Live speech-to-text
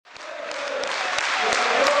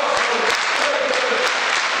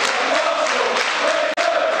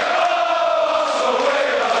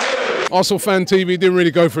Arsenal Fan TV didn't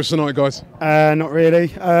really go for us tonight, guys. Not really.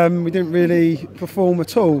 We didn't really perform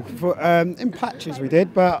at all. In patches we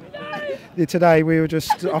did, but today we were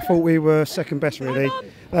just. I thought we were second best really.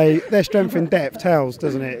 Their strength in depth tells,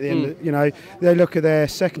 doesn't it? You know, they look at their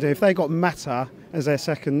second team. If they got Mata as their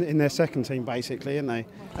second team, basically, aren't they?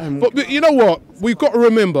 But you know what? We've got to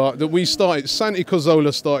remember that we started. Santi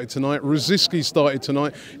Cazorla started tonight. Rosicky started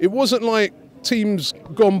tonight. It wasn't like teams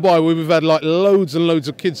gone by where we've had like loads and loads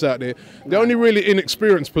of kids out there. The only really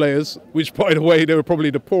inexperienced players, which by the way they were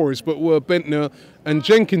probably the poorest, but were Bentner and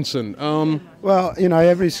Jenkinson. Well, you know,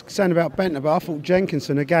 everybody's saying about Bentner, but I thought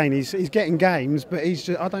Jenkinson again. He's getting games, but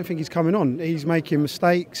I don't think he's coming on. He's making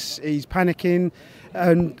mistakes. He's panicking.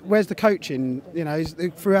 And where's the coaching? You know,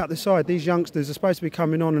 throughout the side, these youngsters are supposed to be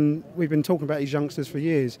coming on, and we've been talking about these youngsters for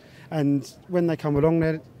years. And when they come along,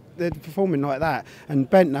 they're performing like that. And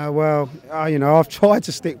Bentner, well, you know, I've tried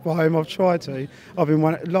to stick by him. I've been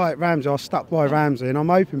like Ramsey. I stuck by Ramsey, and I'm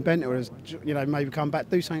hoping Bentner has, you know, maybe come back,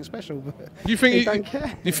 do something special. But do you think he don't care?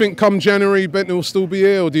 Do you think come January Bentner will still be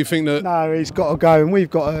here, or do you think that? No, he's got to go, and we've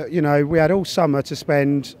got to. You know, we had all summer to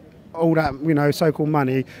spend all that, you know, so-called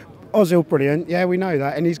money. Ozil, brilliant, yeah, we know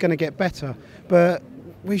that, and he's going to get better. But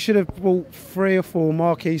we should have bought 3 or 4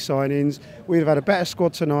 marquee signings. We'd have had a better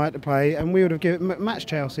squad tonight to play, and we would have matched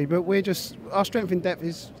Chelsea. But our strength in depth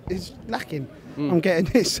is lacking. I'm getting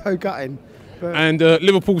it so gutting. But and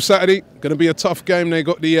Liverpool Saturday, going to be a tough game. They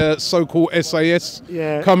got the so-called SAS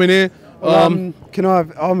coming here. I'm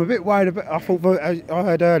a bit worried about. I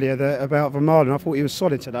heard earlier about Vermaelen. I thought he was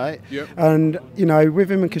solid today. Yep. And you know, with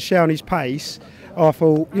him and Koscielny's pace, I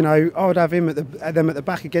thought, you know, I would have them at the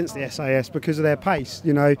back against the SAS because of their pace.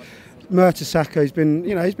 You know, Mertesacker he's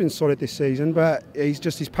been solid this season, but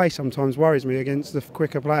his pace sometimes worries me against the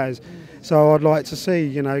quicker players. So I'd like to see,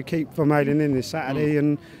 you know, keep Vermaelen in this Saturday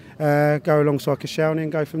and go alongside Koscielny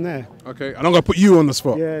and go from there. Okay, and I'm going to put you on the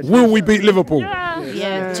spot. Yeah, will we beat Liverpool?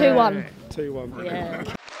 Yeah, 2-1. 2-1. Yeah.